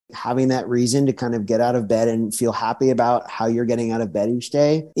having that reason to kind of get out of bed and feel happy about how you're getting out of bed each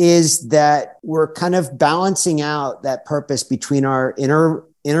day is that we're kind of balancing out that purpose between our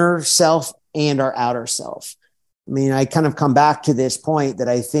inner self and our outer self. I mean, I kind of come back to this point that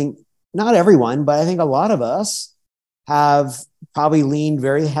I think not everyone, but I think a lot of us have probably leaned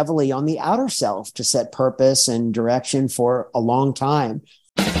very heavily on the outer self to set purpose and direction for a long time.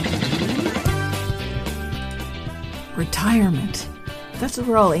 Retirement. That's what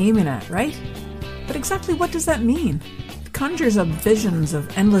we're all aiming at, right? But exactly what does that mean? It conjures up visions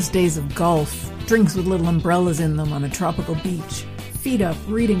of endless days of golf, drinks with little umbrellas in them on a tropical beach, feet up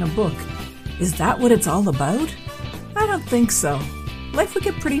reading a book. Is that what it's all about? I don't think so. Life would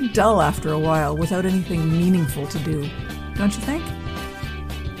get pretty dull after a while without anything meaningful to do, don't you think?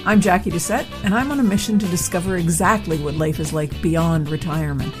 I'm Jackie Doucette, and I'm on a mission to discover exactly what life is like beyond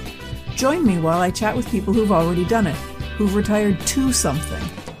retirement. Join me while I chat with people who've already done it, who've retired to something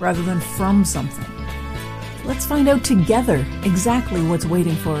rather than from something. Let's find out together exactly what's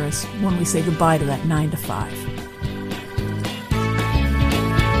waiting for us when we say goodbye to that 9 to 5.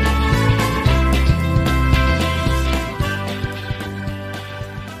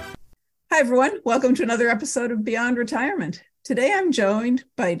 Hi, everyone. Welcome to another episode of Beyond Retirement. Today, I'm joined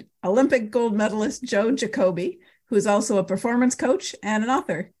by Olympic gold medalist Joe Jacobi, who is also a performance coach and an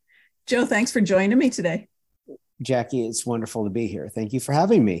author. Joe, thanks for joining me today. Jackie, it's wonderful to be here. Thank you for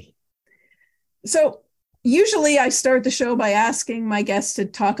having me. So usually I start the show by asking my guests to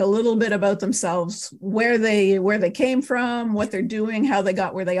talk a little bit about themselves, where they came from, what they're doing, how they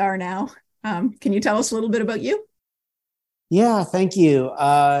got where they are now. Can you tell us a little bit about you? Yeah, thank you.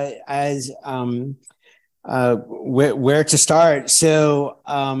 Where to start? So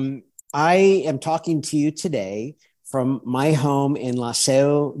I am talking to you today from my home in La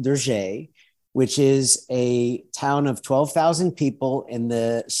Seu d'Urgell, which is a town of 12,000 people in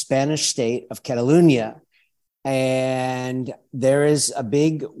the Spanish state of Catalonia. And there is a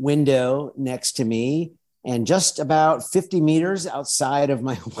big window next to me. And just about 50 meters outside of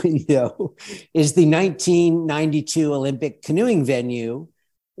my window is the 1992 Olympic canoeing venue,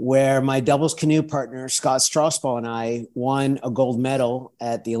 where my doubles canoe partner, Scott Strasball, and I won a gold medal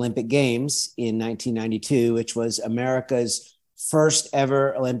at the Olympic Games in 1992, which was America's first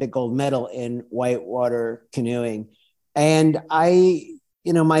ever Olympic gold medal in whitewater canoeing. And my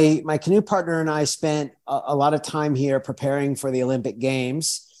canoe partner and I spent a lot of time here preparing for the Olympic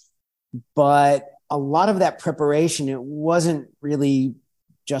Games, but a lot of that preparation, it wasn't really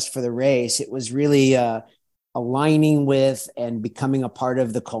just for the race. It was really aligning with and becoming a part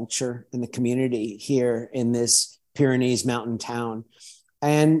of the culture and the community here in this Pyrenees mountain town.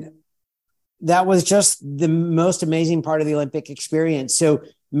 And that was just the most amazing part of the Olympic experience. So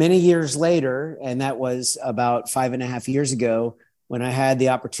many years later, and that was about 5.5 years ago, when I had the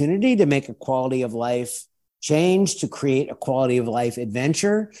opportunity to make a quality of life change, to create a quality of life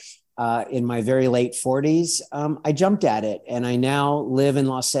adventure, in my very late 40s, I jumped at it, and I now live in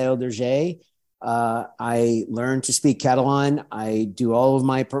La Seu d'Urgell. I learned to speak Catalan. I do all of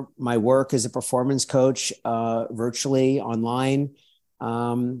my work as a performance coach virtually online,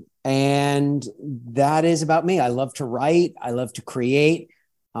 and that is about me. I love to write. I love to create.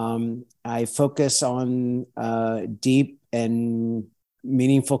 I focus on deep and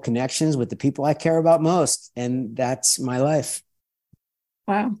meaningful connections with the people I care about most, and that's my life.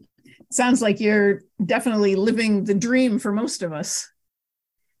 Wow. Sounds like you're definitely living the dream for most of us.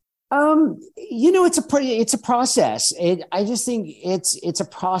 It's a process. I just think it's a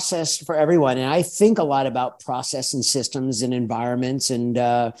process for everyone. And I think a lot about process and systems and environments. And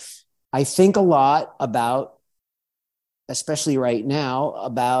I think a lot about, especially right now,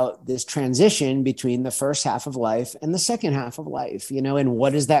 about this transition between the first half of life and the second half of life, and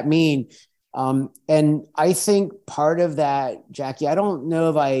what does that mean? And I think part of that, Jackie, I don't know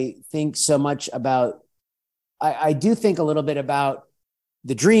if I think so much about, I do think a little bit about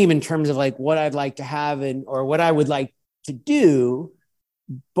the dream in terms of like what I'd like to have or what I would like to do.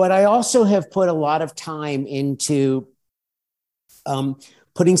 But I also have put a lot of time into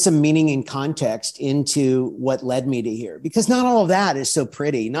putting some meaning and context into what led me to here, because not all of that is so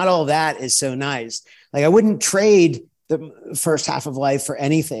pretty. Not all of that is so nice. Like I wouldn't trade the first half of life for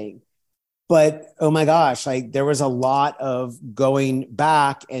anything. But, oh my gosh, like there was a lot of going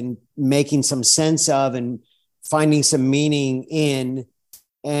back and making some sense of and finding some meaning in.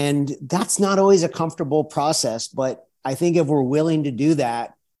 And that's not always a comfortable process. But I think if we're willing to do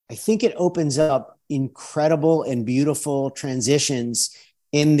that, I think it opens up incredible and beautiful transitions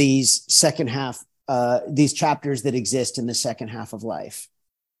in these second half, these chapters that exist in the second half of life.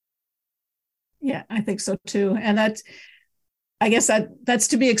 Yeah, I think so too. And I guess that's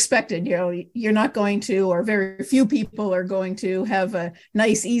to be expected. You know, you're not going to, or very few people are going to have a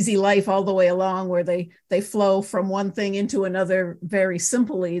nice, easy life all the way along where they flow from one thing into another very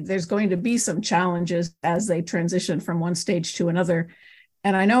simply. There's going to be some challenges as they transition from one stage to another.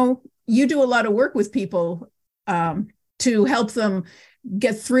 And I know you do a lot of work with people to help them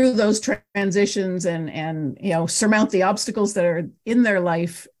get through those transitions and surmount the obstacles that are in their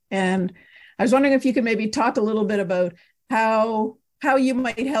life. And I was wondering if you could maybe talk a little bit about how you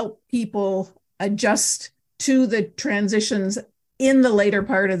might help people adjust to the transitions in the later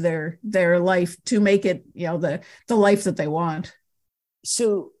part of their life to make it, the life that they want.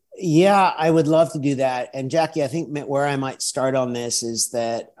 So, yeah, I would love to do that. And Jackie, I think where I might start on this is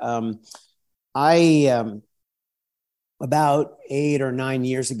that about 8 or 9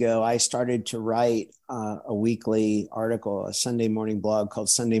 years ago, I started to write a weekly article, a Sunday morning blog called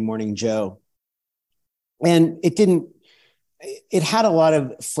Sunday Morning Joe. And it had a lot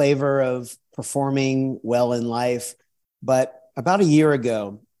of flavor of performing well in life. But about a year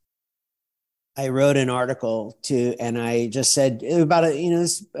ago, I wrote an article and I just said about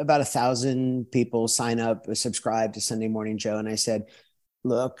 1,000 people sign up, subscribe to Sunday Morning Joe. And I said,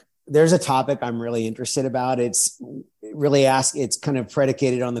 look, there's a topic I'm really interested about. It's kind of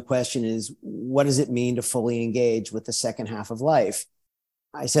predicated on the question is, what does it mean to fully engage with the second half of life?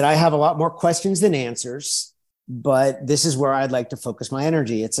 I said, I have a lot more questions than answers, but this is where I'd like to focus my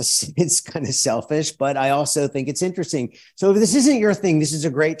energy. It's kind of selfish, but I also think it's interesting. So if this isn't your thing, this is a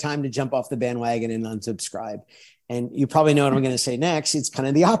great time to jump off the bandwagon and unsubscribe. And you probably know what I'm going to say next. It's kind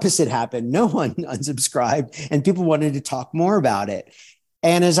of the opposite happened. No one unsubscribed and people wanted to talk more about it.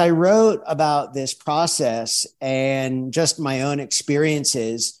 And as I wrote about this process and just my own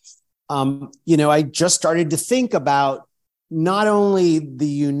experiences, I just started to think about not only the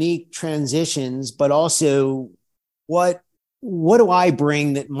unique transitions, but also what do I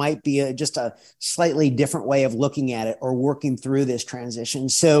bring that might be just a slightly different way of looking at it or working through this transition.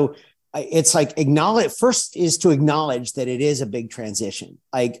 So it's like first is to acknowledge that it is a big transition.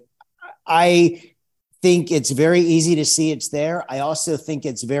 Like I think it's very easy to see it's there. I also think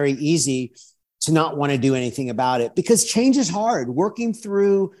it's very easy to not want to do anything about it because change is hard. Working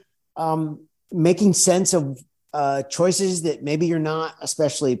through making sense of choices that maybe you're not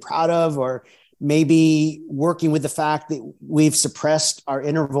especially proud of, or maybe working with the fact that we've suppressed our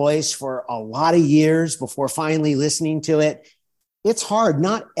inner voice for a lot of years before finally listening to it. It's hard.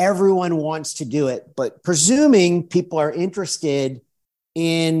 Not everyone wants to do it, but presuming people are interested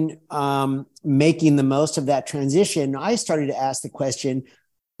in making the most of that transition, I started to ask the question,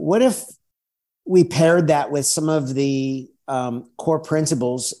 what if we paired that with some of the core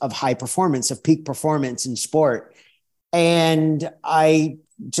principles of high performance, of peak performance in sport? And I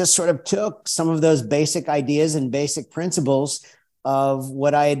just sort of took some of those basic ideas and basic principles of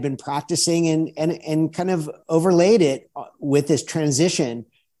what I had been practicing and kind of overlaid it with this transition.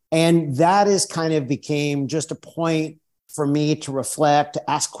 And that is kind of became just a point for me to reflect, to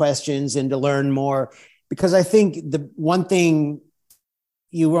ask questions and to learn more. Because I think the one thing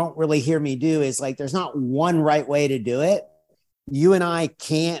you won't really hear me do is like, there's not one right way to do it. You and I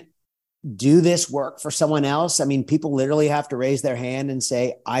can't do this work for someone else. I mean, people literally have to raise their hand and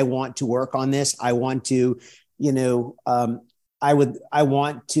say, I want to work on this. I want to, I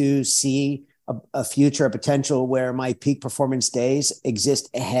want to see a future, a potential where my peak performance days exist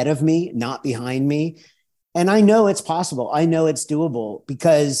ahead of me, not behind me. And I know it's possible. I know it's doable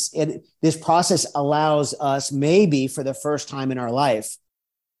because this process allows us maybe for the first time in our life,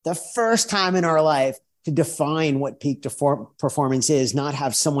 to define what peak performance is, not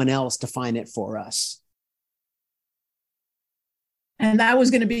have someone else define it for us. And that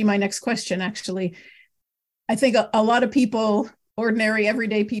was going to be my next question, actually. I think a lot of people, ordinary,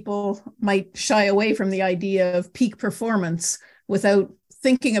 everyday people, might shy away from the idea of peak performance without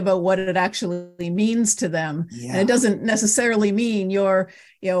thinking about what it actually means to them. Yeah. And it doesn't necessarily mean you're,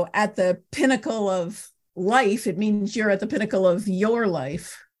 at the pinnacle of life. It means you're at the pinnacle of your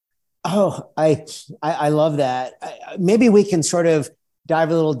life. Oh, I love that. Maybe we can sort of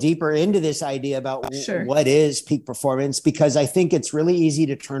dive a little deeper into this idea about what is peak performance, because I think it's really easy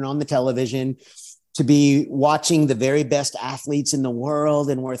to turn on the television, to be watching the very best athletes in the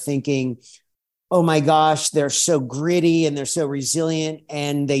world. And we're thinking, oh my gosh, they're so gritty and they're so resilient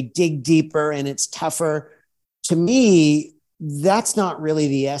and they dig deeper and it's tougher. To me, that's not really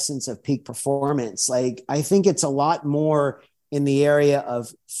the essence of peak performance. Like, I think it's a lot more in the area of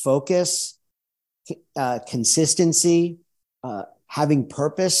focus, consistency, having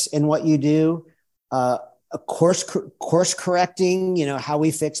purpose in what you do, course correcting, how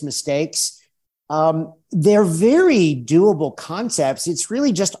we fix mistakes. they're very doable concepts. It's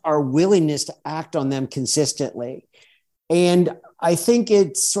really just our willingness to act on them consistently. And I think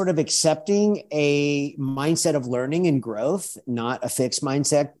it's sort of accepting a mindset of learning and growth, not a fixed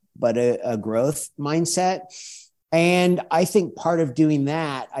mindset, but a growth mindset. And I think part of doing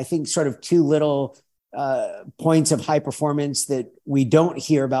that, I think sort of two little points of high performance that we don't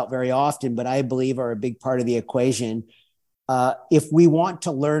hear about very often, but I believe are a big part of the equation. If we want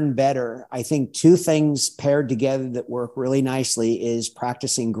to learn better, I think two things paired together that work really nicely is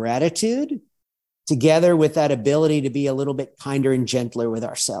practicing gratitude together with that ability to be a little bit kinder and gentler with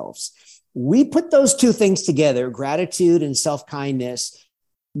ourselves. We put those two things together, gratitude and self-kindness.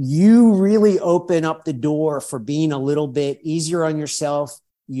 You really open up the door for being a little bit easier on yourself.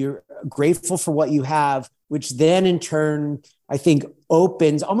 You're grateful for what you have, which then in turn, I think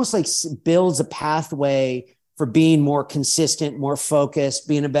opens, almost like builds a pathway for being more consistent, more focused,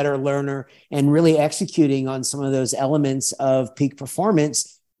 being a better learner, and really executing on some of those elements of peak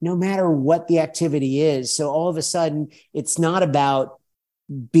performance, no matter what the activity is. So all of a sudden, it's not about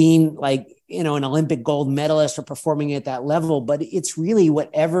being like, an Olympic gold medalist or performing at that level, but it's really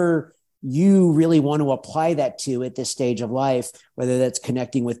whatever you really want to apply that to at this stage of life, whether that's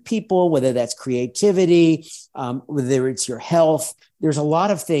connecting with people, whether that's creativity, whether it's your health. There's a lot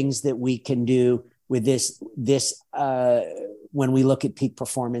of things that we can do with this when we look at peak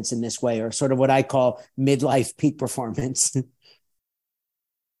performance in this way, or sort of what I call midlife peak performance.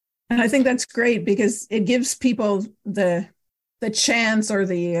 And I think that's great because it gives people the chance or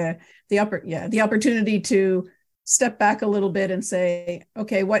the opportunity to step back a little bit and say,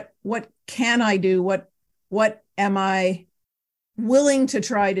 okay, what can I do? What am I willing to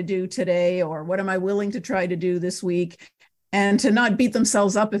try to do today? Or what am I willing to try to do this week? And to not beat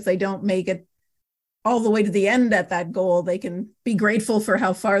themselves up if they don't make it all the way to the end at that goal. They can be grateful for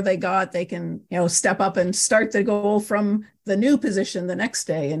how far they got. They can, step up and start the goal from the new position the next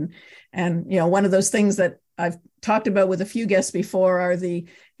day. And one of those things that I've talked about with a few guests before are the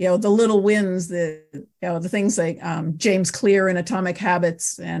little wins, the things like James Clear in Atomic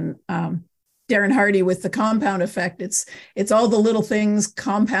Habits and Darren Hardy with the compound effect. It's all the little things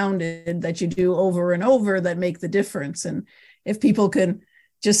compounded that you do over and over that make the difference. And if people can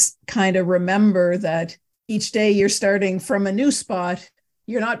just kind of remember that each day you're starting from a new spot,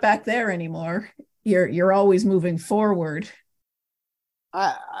 you're not back there anymore. You're always moving forward.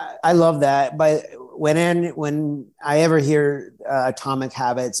 I love that. But when I ever hear Atomic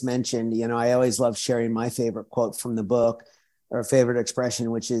Habits mentioned, I always love sharing my favorite quote from the book, or favorite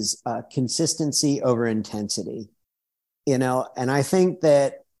expression, which is consistency over intensity. And I think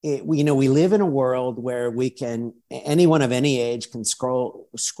that we live in a world where anyone of any age can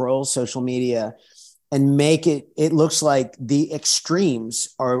scroll social media and make it looks like the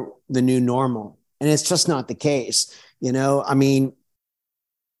extremes are the new normal. And it's just not the case.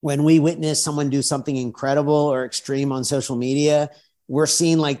 When we witness someone do something incredible or extreme on social media, we're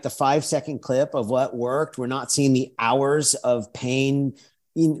seeing like the 5-second clip of what worked. We're not seeing the hours of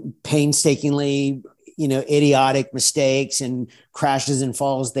painstakingly, idiotic mistakes and crashes and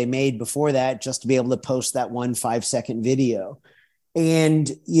falls they made before that just to be able to post that 5-second video. And,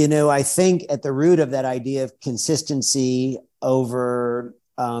 I think at the root of that idea of consistency over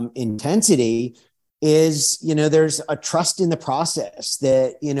intensity is, there's a trust in the process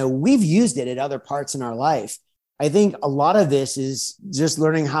that, we've used it at other parts in our life. I think a lot of this is just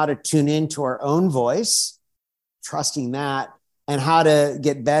learning how to tune into our own voice, trusting that, and how to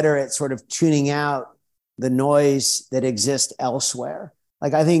get better at sort of tuning out the noise that exists elsewhere.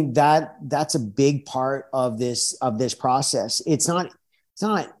 Like, I think that's a big part of this process. It's not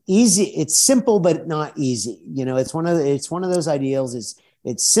easy. It's simple, but not easy. It's one of those ideals.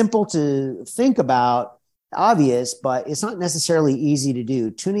 It's simple to think about, obvious, but it's not necessarily easy to do.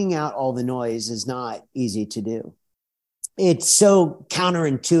 Tuning out all the noise is not easy to do. It's so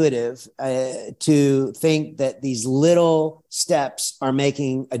counterintuitive to think that these little steps are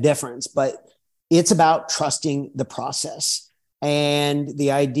making a difference, but it's about trusting the process and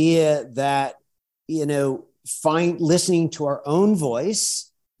the idea that, listening to our own voice,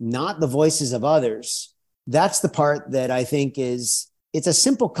 not the voices of others. That's the part that I think it's a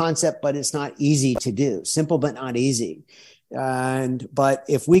simple concept, but it's not easy to do. Simple, but not easy. But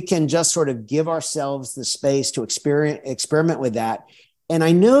if we can just sort of give ourselves the space to experiment with that. And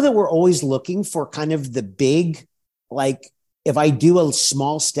I know that we're always looking for kind of the big, like, if I do a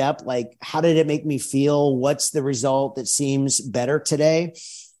small step, like, how did it make me feel? What's the result that seems better today?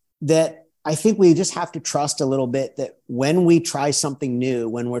 That I think we just have to trust a little bit that when we try something new,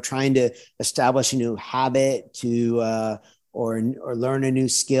 when we're trying to establish a new habit or learn a new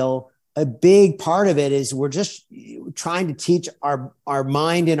skill, a big part of it is we're just trying to teach our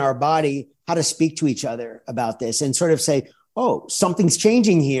mind and our body how to speak to each other about this and sort of say, oh, something's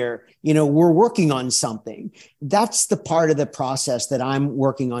changing here. We're working on something. That's the part of the process that I'm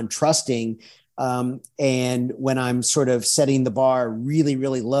working on trusting. And when I'm sort of setting the bar really,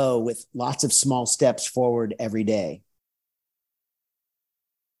 really low with lots of small steps forward every day.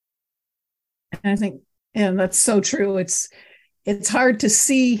 And I think, and that's so true. It's hard to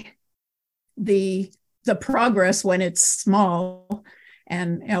see the progress when it's small.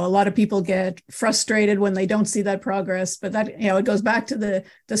 And a lot of people get frustrated when they don't see that progress. But that it goes back to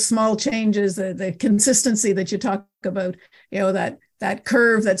the small changes, the consistency that you talk about. That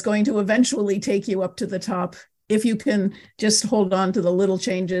curve that's going to eventually take you up to the top. If you can just hold on to the little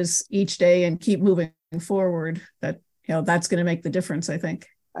changes each day and keep moving forward, that's going to make the difference, I think.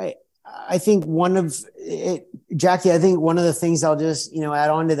 I think Jackie, I think one of the things I'll just, add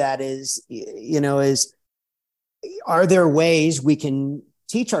on to that is are there ways we can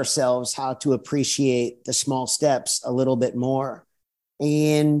teach ourselves how to appreciate the small steps a little bit more?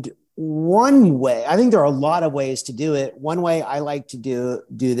 And one way, I think there are a lot of ways to do it. One way I like to do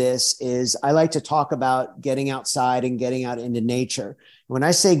this is I like to talk about getting outside and getting out into nature. When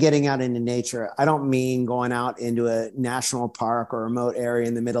I say getting out into nature, I don't mean going out into a national park or remote area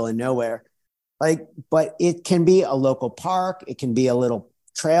in the middle of nowhere. But it can be a local park. It can be a little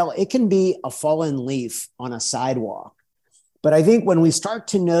trail. It can be a fallen leaf on a sidewalk. But I think when we start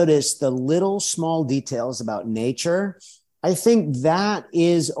to notice the little small details about nature, I think that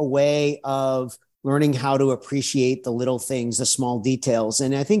is a way of learning how to appreciate the little things, the small details.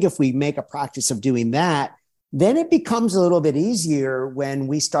 And I think if we make a practice of doing that, then it becomes a little bit easier when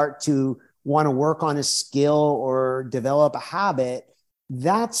we start to want to work on a skill or develop a habit.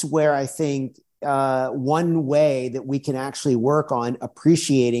 That's where I think one way that we can actually work on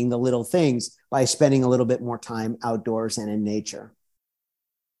appreciating the little things by spending a little bit more time outdoors and in nature.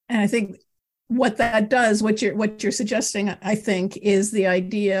 And I think what that does, what you're suggesting, I think, is the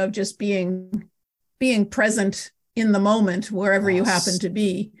idea of just being present in the moment wherever you happen to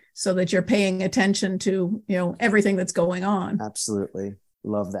be, so that you're paying attention to everything that's going on. Absolutely.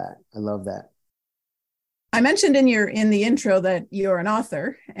 Love that. I love that. I mentioned in the intro that you're an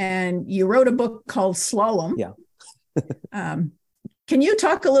author and you wrote a book called Slalom. Yeah. Can you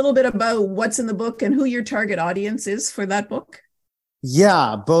talk a little bit about what's in the book and who your target audience is for that book?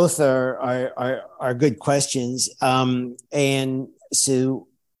 Yeah, both are good questions. And so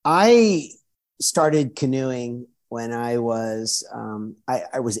I started canoeing when I was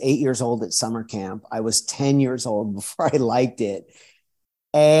 8 years old at summer camp. I was 10 years old before I liked it.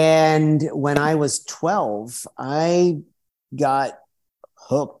 And when I was 12, I got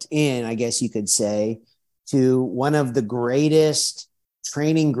hooked in, I guess you could say, to one of the greatest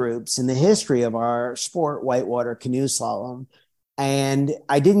training groups in the history of our sport, whitewater canoe slalom. And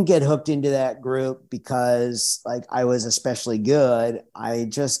I didn't get hooked into that group because I was especially good. I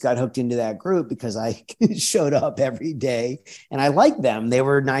just got hooked into that group because I showed up every day and I liked them. They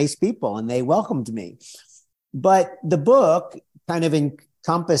were nice people and they welcomed me. But the book kind of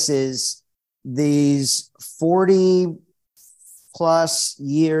encompasses these 40 plus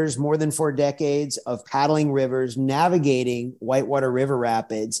years, more than 4 decades of paddling rivers, navigating whitewater river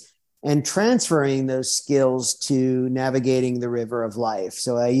rapids, and transferring those skills to navigating the river of life.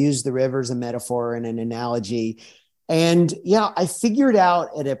 So I use the river as a metaphor and an analogy. And yeah, I figured out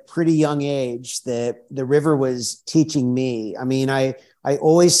at a pretty young age that the river was teaching me. I mean, I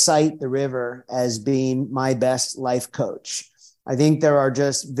always cite the river as being my best life coach. I think there are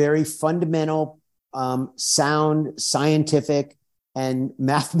just very fundamental, sound, scientific, and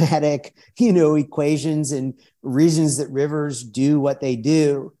mathematic, equations and reasons that rivers do what they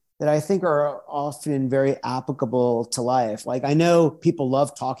do that I think are often very applicable to life. I know people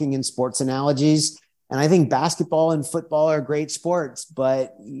love talking in sports analogies, and I think basketball and football are great sports,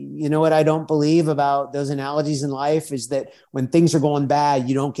 but you know what I don't believe about those analogies in life is that when things are going bad,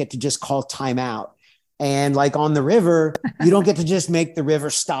 you don't get to just call timeout. And on the river, you don't get to just make the river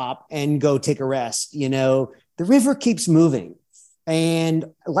stop and go take a rest. The river keeps moving. And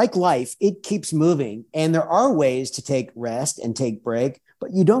like life, it keeps moving. And there are ways to take rest and take break,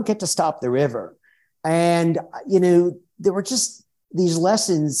 but you don't get to stop the river. And, there were just these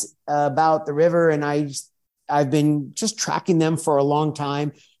lessons about the river. And I've been just tracking them for a long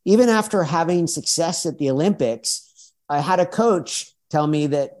time. Even after having success at the Olympics, I had a coach tell me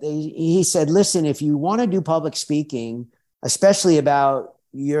that he said, listen, if you want to do public speaking, especially about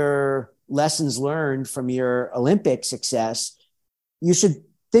your lessons learned from your Olympic success, you should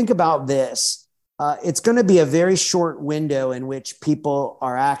think about this. it's going to be a very short window in which people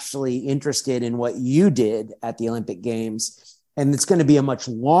are actually interested in what you did at the Olympic Games. And it's going to be a much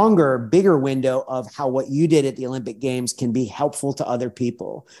longer, bigger window of how what you did at the Olympic Games can be helpful to other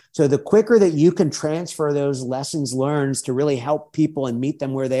people. So the quicker that you can transfer those lessons learned to really help people and meet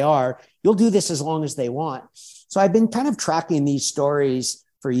them where they are, you'll do this as long as they want. So I've been kind of tracking these stories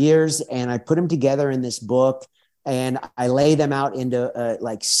for years, and I put them together in this book. And I lay them out into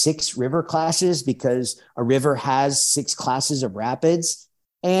like 6 river classes, because a river has 6 classes of rapids.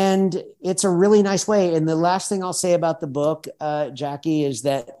 And it's a really nice way. And the last thing I'll say about the book, Jackie, is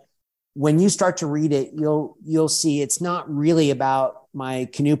that when you start to read it, you'll see it's not really about my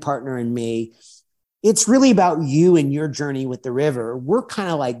canoe partner and me. It's really about you and your journey with the river. We're kind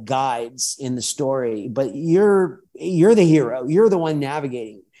of like guides in the story, but you're the hero. You're the one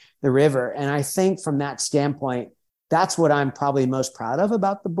navigating the river. And I think from that standpoint, that's what I'm probably most proud of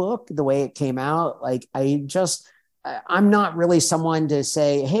about the book, the way it came out. Like, I'm not really someone to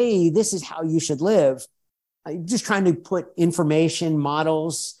say, hey, this is how you should live. I'm just trying to put information,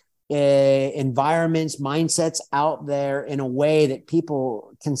 models, environments, mindsets out there in a way that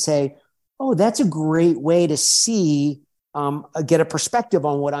people can say, oh, that's a great way to see, get a perspective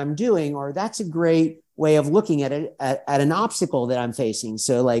on what I'm doing, or that's a great way of looking at it, at an obstacle that I'm facing.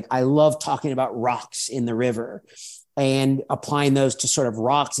 So like, I love talking about rocks in the river and applying those to sort of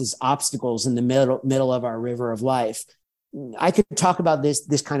rocks as obstacles in the middle of our river of life. I could talk about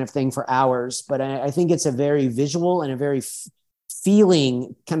this kind of thing for hours, but I think it's a very visual and a very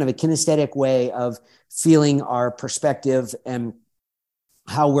feeling, kind of a kinesthetic way of feeling our perspective and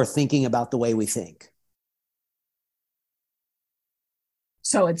how we're thinking about the way we think.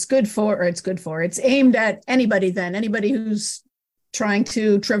 So it's aimed at anybody who's trying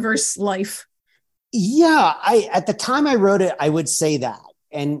to traverse life. Yeah, at the time I wrote it, I would say that.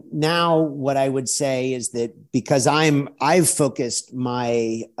 And now what I would say is that because I've focused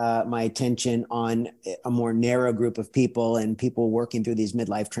my my attention on a more narrow group of people and people working through these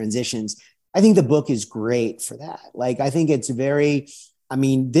midlife transitions, I think the book is great for that. Like, I think it's the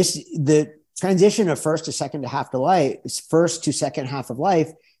transition of first to second half of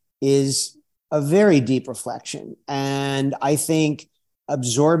life is a very deep reflection. And I think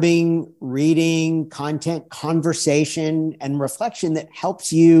absorbing, reading, content, conversation, and reflection that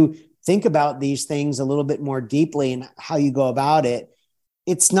helps you think about these things a little bit more deeply and how you go about it.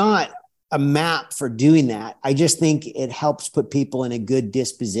 It's not a map for doing that. I just think it helps put people in a good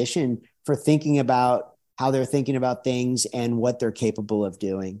disposition for thinking about how they're thinking about things and what they're capable of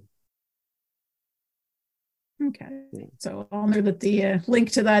doing. Okay. So I'll know that the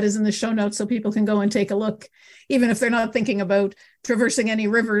link to that is in the show notes so people can go and take a look, even if they're not thinking about traversing any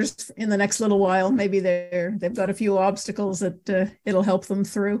rivers in the next little while. Maybe they've got a few obstacles that it'll help them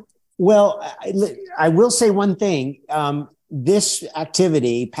through. Well, I will say one thing. This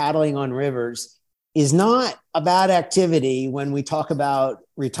activity, paddling on rivers, is not a bad activity when we talk about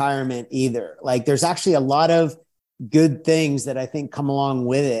retirement either. Like, there's actually a lot of good things that I think come along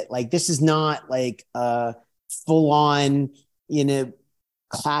with it. Like, this is not like full on,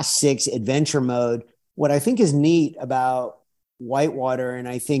 class 6 adventure mode. What I think is neat about whitewater, and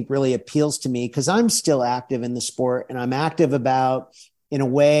I think really appeals to me, because I'm still active in the sport and I'm active about, in a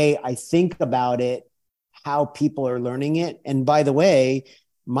way, I think about it, how people are learning it. And by the way,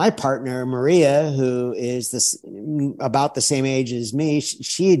 my partner, Maria, who is about the same age as me,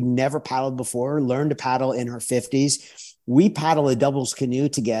 she had never paddled before, learned to paddle in her 50s. We paddle a doubles canoe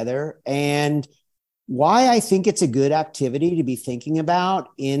together. And why I think it's a good activity to be thinking about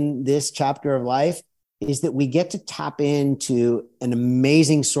in this chapter of life is that we get to tap into an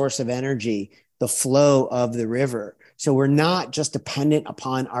amazing source of energy, the flow of the river. So we're not just dependent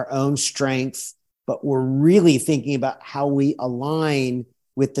upon our own strength, but we're really thinking about how we align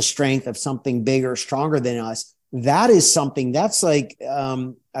with the strength of something bigger, stronger than us. That is something that's like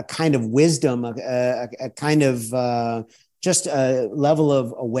a kind of wisdom, a kind of just a level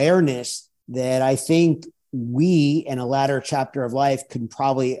of awareness that I think we in a latter chapter of life can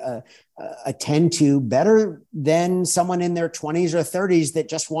probably attend to better than someone in their 20s or 30s that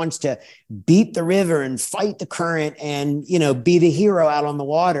just wants to beat the river and fight the current and, be the hero out on the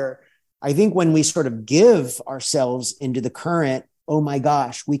water. I think when we sort of give ourselves into the current, oh my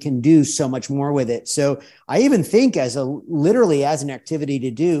gosh, we can do so much more with it. So I even think literally as an activity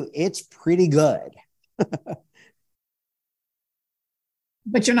to do, it's pretty good.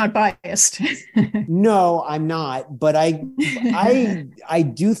 But you're not biased. No, I'm not. But I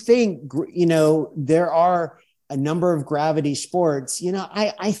do think, there are a number of gravity sports.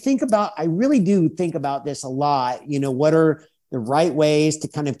 I really do think about this a lot. What are the right ways to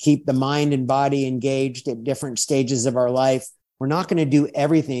kind of keep the mind and body engaged at different stages of our life. We're not going to do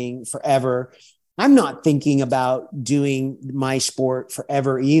everything forever. I'm not thinking about doing my sport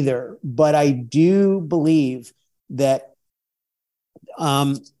forever either, but I do believe that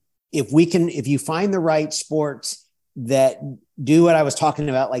if you find the right sports that do what I was talking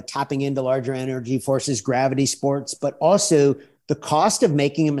about, like tapping into larger energy forces, gravity sports, but also the cost of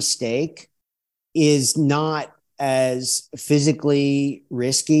making a mistake is not as physically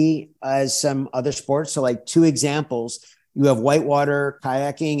risky as some other sports. So like two examples, you have whitewater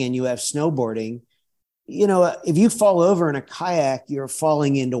kayaking and you have snowboarding. If you fall over in a kayak, you're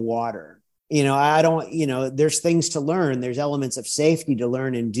falling into water. There's things to learn. There's elements of safety to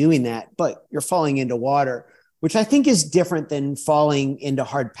learn in doing that, but you're falling into water, which I think is different than falling into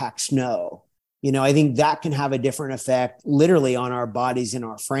hard packed snow. I think that can have a different effect literally on our bodies and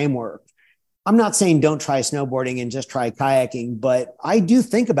our framework. I'm not saying don't try snowboarding and just try kayaking, but I do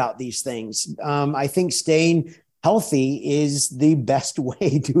think about these things. I think staying healthy is the best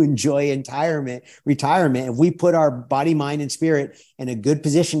way to enjoy retirement. If we put our body, mind, and spirit in a good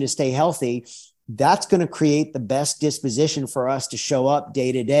position to stay healthy, that's going to create the best disposition for us to show up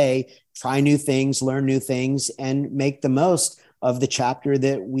day to day, try new things, learn new things, and make the most of the chapter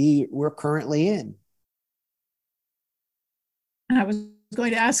that we're currently in. I was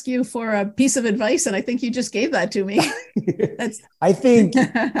going to ask you for a piece of advice, and I think you just gave that to me. I think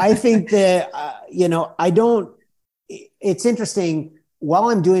that, I don't, it's interesting. While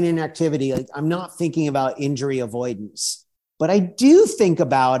I'm doing an activity, like I'm not thinking about injury avoidance, but I do think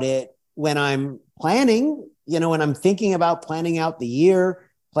about it when I'm planning, when I'm thinking about planning out the year,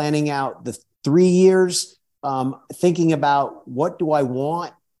 planning out the 3 years, thinking about what do I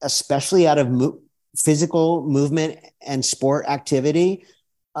want, especially out of physical movement and sport activity.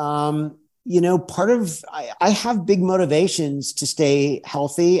 I have big motivations to stay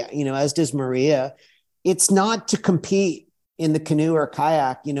healthy, as does Maria. It's not to compete in the canoe or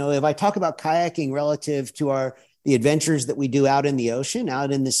kayak. If I talk about kayaking relative to the adventures that we do out in the ocean,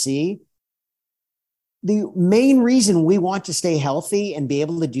 out in the sea, the main reason we want to stay healthy and be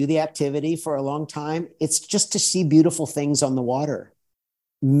able to do the activity for a long time, it's just to see beautiful things on the water.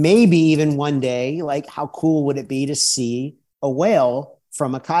 Maybe even one day, like how cool would it be to see a whale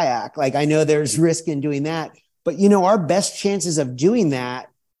from a kayak? Like I know there's risk in doing that, but our best chances of doing that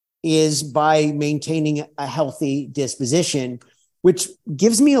is by maintaining a healthy disposition, which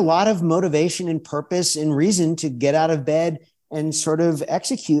gives me a lot of motivation and purpose and reason to get out of bed and sort of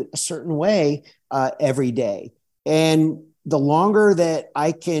execute a certain way every day. And the longer that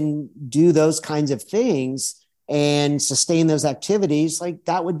I can do those kinds of things and sustain those activities, like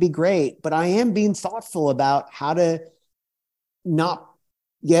that would be great. But I am being thoughtful about how to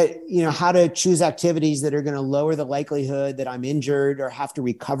how to choose activities that are going to lower the likelihood that I'm injured or have to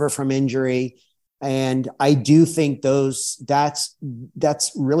recover from injury. And I do think that's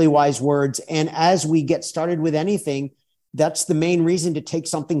really wise words. And as we get started with anything, that's the main reason to take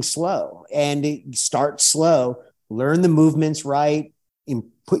something slow and start slow, learn the movements right, and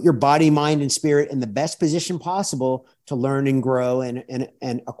put your body, mind, and spirit in the best position possible to learn and grow and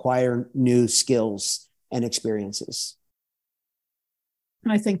acquire new skills and experiences.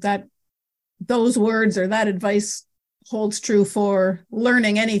 And I think that those words or that advice holds true for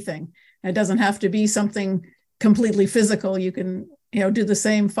learning anything. It doesn't have to be something completely physical. You can, do the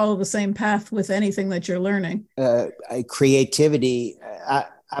same, follow the same path with anything that you're learning. Creativity,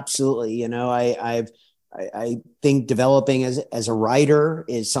 absolutely. I think developing as a writer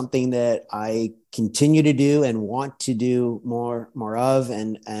is something that I continue to do and want to do more of.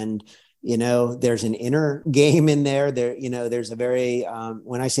 And there's an inner game in there. There's a very,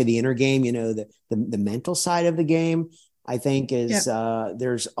 when I say the inner game, the mental side of the game, I think is,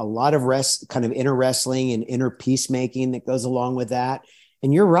 there's a lot of kind of inner wrestling and inner peacemaking that goes along with that.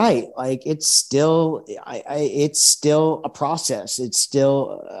 And you're right. Like it's still a process. It's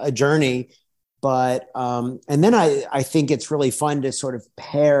still a journey, but, and then I think it's really fun to sort of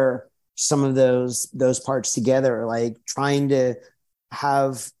pair some of those parts together, like trying to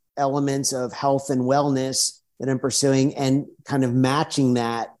have elements of health and wellness that I'm pursuing and kind of matching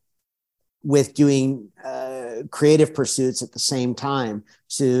that with doing creative pursuits at the same time.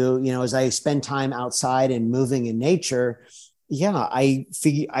 So, as I spend time outside and moving in nature, I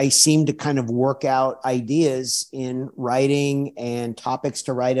seem to kind of work out ideas in writing and topics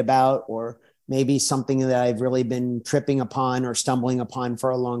to write about, or maybe something that I've really been tripping upon or stumbling upon for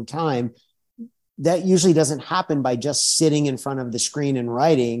a long time. That usually doesn't happen by just sitting in front of the screen and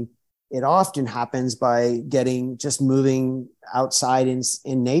writing. it often happens by just moving outside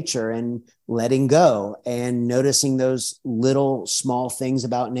in nature and letting go and noticing those little small things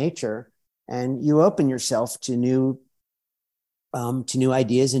about nature. And you open yourself to new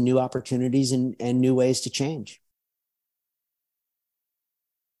ideas and new opportunities and new ways to change.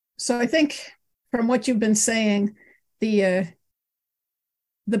 So I think from what you've been saying,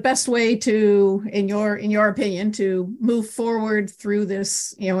 the best way to, in your opinion, to move forward through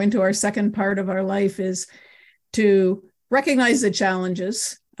this, into our second part of our life is to recognize the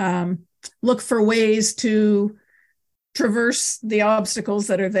challenges, look for ways to traverse the obstacles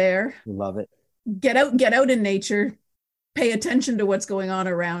that are there. Love it. Get out in nature, pay attention to what's going on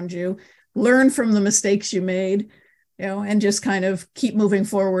around you, learn from the mistakes you made, and just kind of keep moving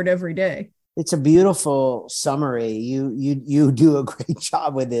forward every day. It's a beautiful summary. You do a great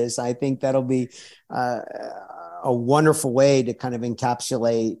job with this. I think that'll be a wonderful way to kind of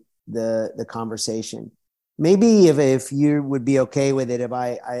encapsulate the conversation. Maybe if you would be okay with it, if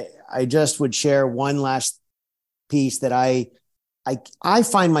I just would share one last piece that I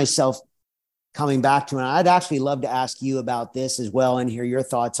find myself coming back to, and I'd actually love to ask you about this as well and hear your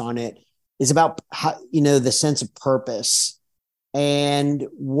thoughts on it, is about how, the sense of purpose. And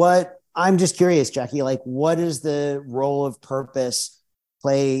what I'm just curious, Jackie, like, what is the role of purpose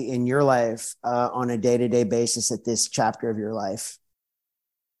play in your life on a day-to-day basis at this chapter of your life?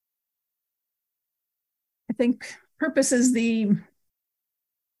 I think purpose is the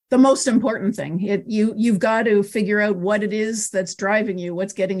most important thing. You've got to figure out what it is that's driving you,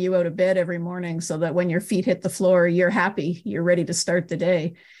 what's getting you out of bed every morning, so that when your feet hit the floor, you're happy, you're ready to start the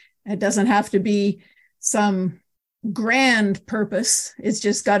day. It doesn't have to be some grand purpose. It's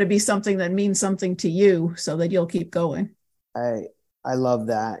just got to be something that means something to you so that you'll keep going. I love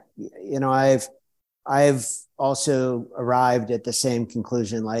that. I've also arrived at the same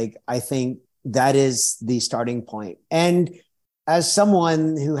conclusion. Like, I think that is the starting point. And as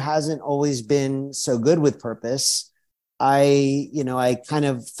someone who hasn't always been so good with purpose, I kind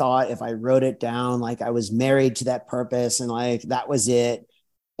of thought if I wrote it down, like I was married to that purpose and like that was it.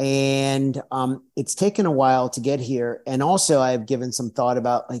 And it's taken a while to get here. And also I've given some thought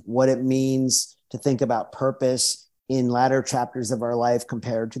about like what it means to think about purpose in latter chapters of our life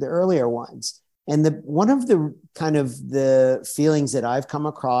compared to the earlier ones. And one of the kind of the feelings that I've come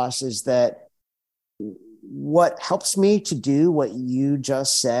across is that what helps me to do what you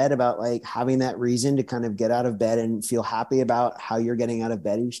just said about like having that reason to kind of get out of bed and feel happy about how you're getting out of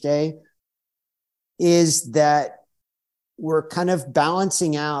bed each day is that we're kind of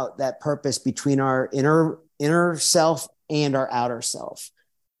balancing out that purpose between our inner self and our outer self.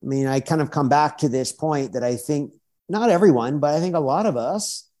 I mean, I kind of come back to this point that I think not everyone, but I think a lot of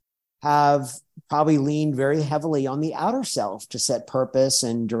us have probably leaned very heavily on the outer self to set purpose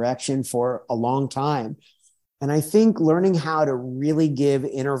and direction for a long time. And I think learning how to really give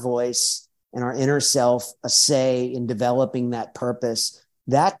inner voice and our inner self a say in developing that purpose,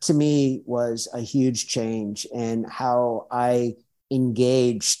 that to me was a huge change in how I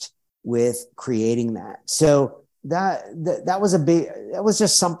engaged with creating that. So that was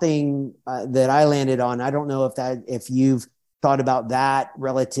just something that I landed on. I don't know if you've thought about that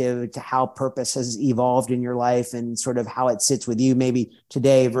relative to how purpose has evolved in your life and sort of how it sits with you maybe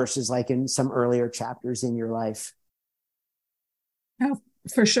today versus like in some earlier chapters in your life. Oh,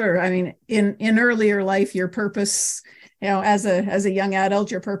 for sure. I mean, in earlier life, your purpose, as a young adult,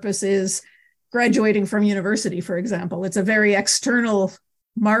 your purpose is graduating from university, for example. It's a very external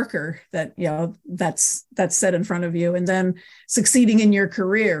marker that, that's set in front of you, and then succeeding in your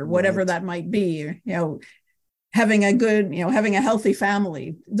career, whatever right. that might be, having a healthy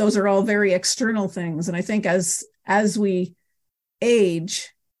family. Those are all very external things. And I think as we age,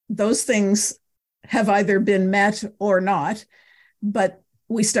 those things have either been met or not, but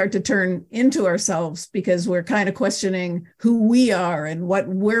we start to turn into ourselves because we're kind of questioning who we are and what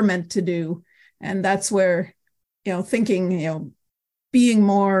we're meant to do. And that's where, thinking, being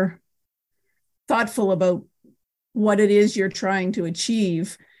more thoughtful about what it is you're trying to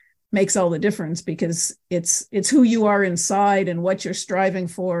achieve makes all the difference, because it's who you are inside and what you're striving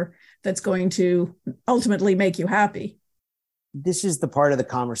for that's going to ultimately make you happy. This is the part of the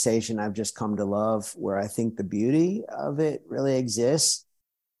conversation I've just come to love, where I think the beauty of it really exists.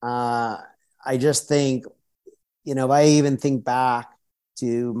 I just think, if I even think back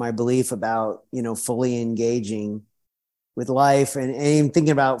to my belief about, fully engaging with life and even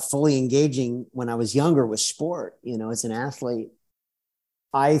thinking about fully engaging when I was younger with sport, as an athlete,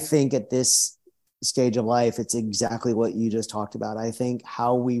 I think at this stage of life, it's exactly what you just talked about. I think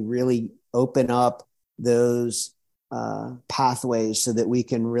how we really open up those pathways so that we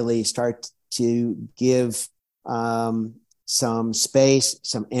can really start to give some space,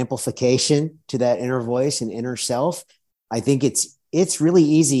 some amplification to that inner voice and inner self. I think it's really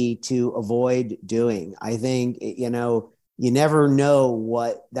easy to avoid doing. I think, you never know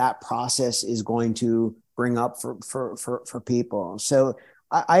what that process is going to bring up for people. So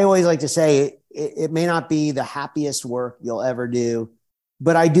I always like to say it may not be the happiest work you'll ever do,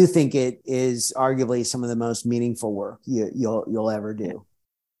 but I do think it is arguably some of the most meaningful work you'll ever do.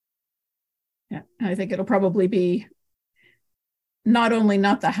 Yeah, I think it'll probably be not only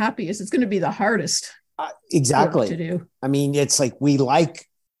not the happiest, it's going to be the hardest. Exactly. To do. I mean, it's like we've liked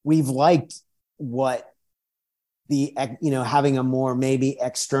what the, having a more maybe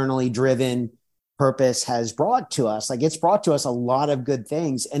externally driven purpose has brought to us. Like, it's brought to us a lot of good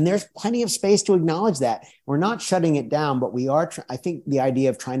things, and there's plenty of space to acknowledge that. We're not shutting it down, but we are. I think the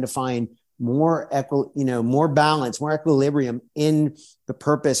idea of trying to find more more balance, more equilibrium in the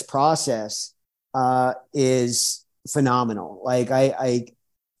purpose process is phenomenal. Like, I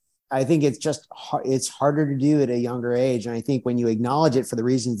think it's harder to do at a younger age. And I think when you acknowledge it for the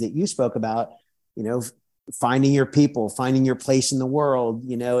reasons that you spoke about, finding your people, finding your place in the world,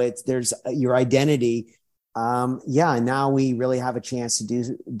 there's your identity. Now we really have a chance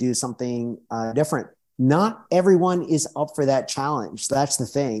to do something different. Not everyone is up for that challenge. That's the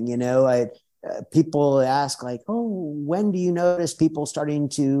thing. People ask like, oh, when do you notice people starting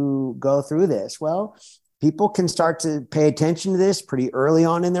to go through this? Well, people can start to pay attention to this pretty early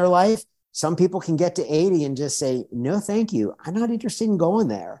on in their life. Some people can get to 80 and just say, no, thank you. I'm not interested in going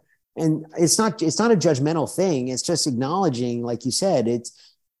there. And it's not a judgmental thing. It's just acknowledging, like you said, it's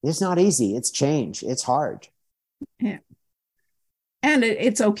not easy. It's change. It's hard. Yeah. And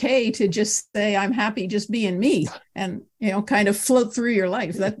it's okay to just say, I'm happy just being me, and, kind of float through your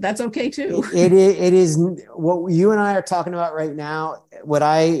life. That's okay too. It is what you and I are talking about right now.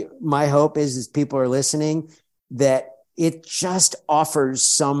 My hope is people are listening, that it just offers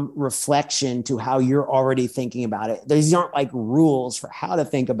some reflection to how you're already thinking about it. These aren't like rules for how to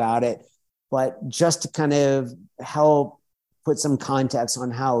think about it, but just to kind of help put some context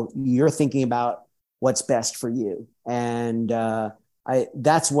on how you're thinking about what's best for you. And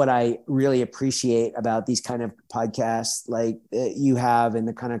that's what I really appreciate about these kind of podcasts like you have, and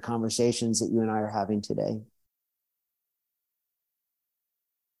the kind of conversations that you and I are having today.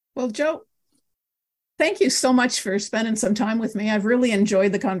 Well, Joe, thank you so much for spending some time with me. I've really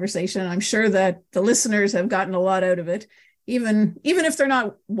enjoyed the conversation. I'm sure that the listeners have gotten a lot out of it, even if they're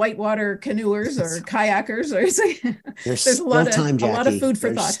not whitewater canoers or kayakers. There's a lot of food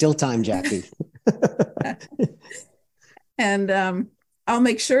for thought. Still time, Jackie. And I'll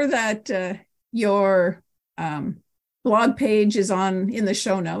make sure that your blog page is in the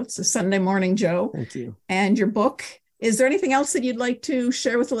show notes, the Sunday Morning Joe. Thank you. And your book. Is there anything else that you'd like to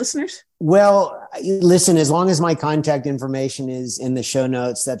share with the listeners? Well, listen, as long as my contact information is in the show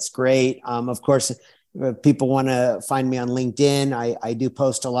notes, that's great. Of course, if people want to find me on LinkedIn, I do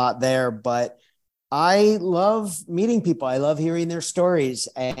post a lot there, but I love meeting people. I love hearing their stories.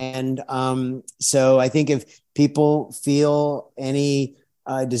 And so I think if people feel any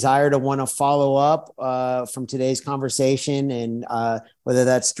desire to want to follow up from today's conversation, and whether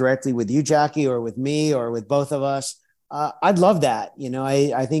that's directly with you, Jackie, or with me, or with both of us, I'd love that.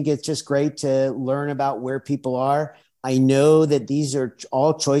 I think it's just great to learn about where people are. I know that these are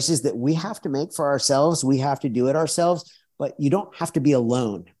all choices that we have to make for ourselves. We have to do it ourselves, but you don't have to be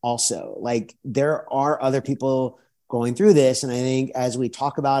alone also. Like, there are other people going through this. And I think as we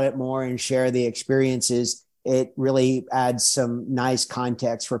talk about it more and share the experiences, it really adds some nice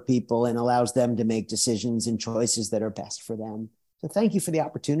context for people and allows them to make decisions and choices that are best for them. So thank you for the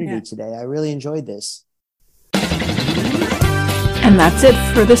opportunity today. I really enjoyed this. And that's it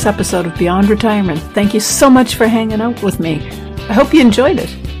for this episode of Beyond Retirement. Thank you so much for hanging out with me. I hope you enjoyed it.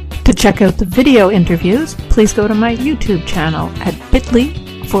 To check out the video interviews, please go to my YouTube channel at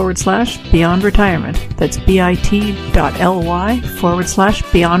bit.ly/Beyond Retirement. That's bit.ly/Beyond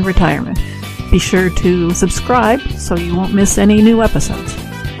Retirement. Be sure to subscribe so you won't miss any new episodes.